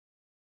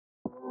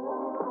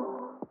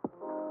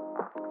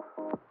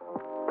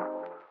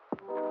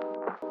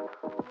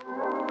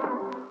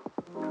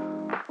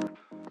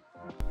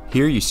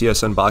Here you see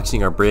us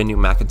unboxing our brand new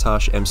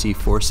McIntosh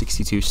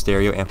MC462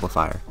 stereo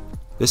amplifier.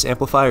 This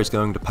amplifier is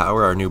going to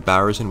power our new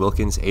Bowers &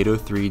 Wilkins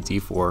 803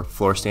 D4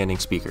 floor standing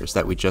speakers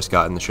that we just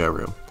got in the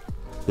showroom.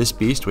 This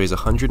beast weighs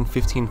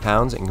 115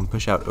 pounds and can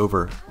push out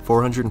over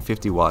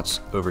 450 watts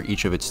over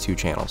each of its two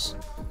channels.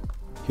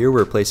 Here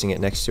we're placing it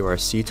next to our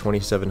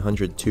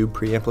C2700 tube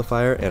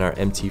preamplifier and our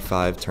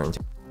MT5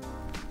 turntable.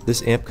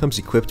 This amp comes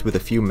equipped with a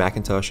few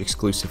McIntosh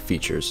exclusive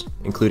features,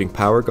 including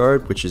Power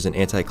Guard, which is an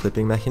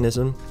anti-clipping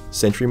mechanism,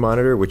 Sentry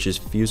Monitor, which is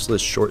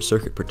fuseless short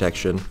circuit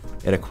protection,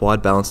 and a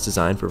quad balance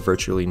design for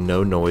virtually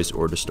no noise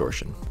or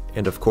distortion.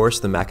 And of course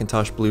the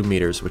McIntosh Blue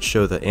meters, which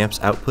show the amp's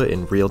output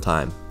in real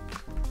time.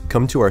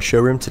 Come to our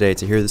showroom today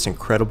to hear this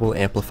incredible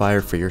amplifier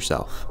for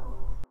yourself.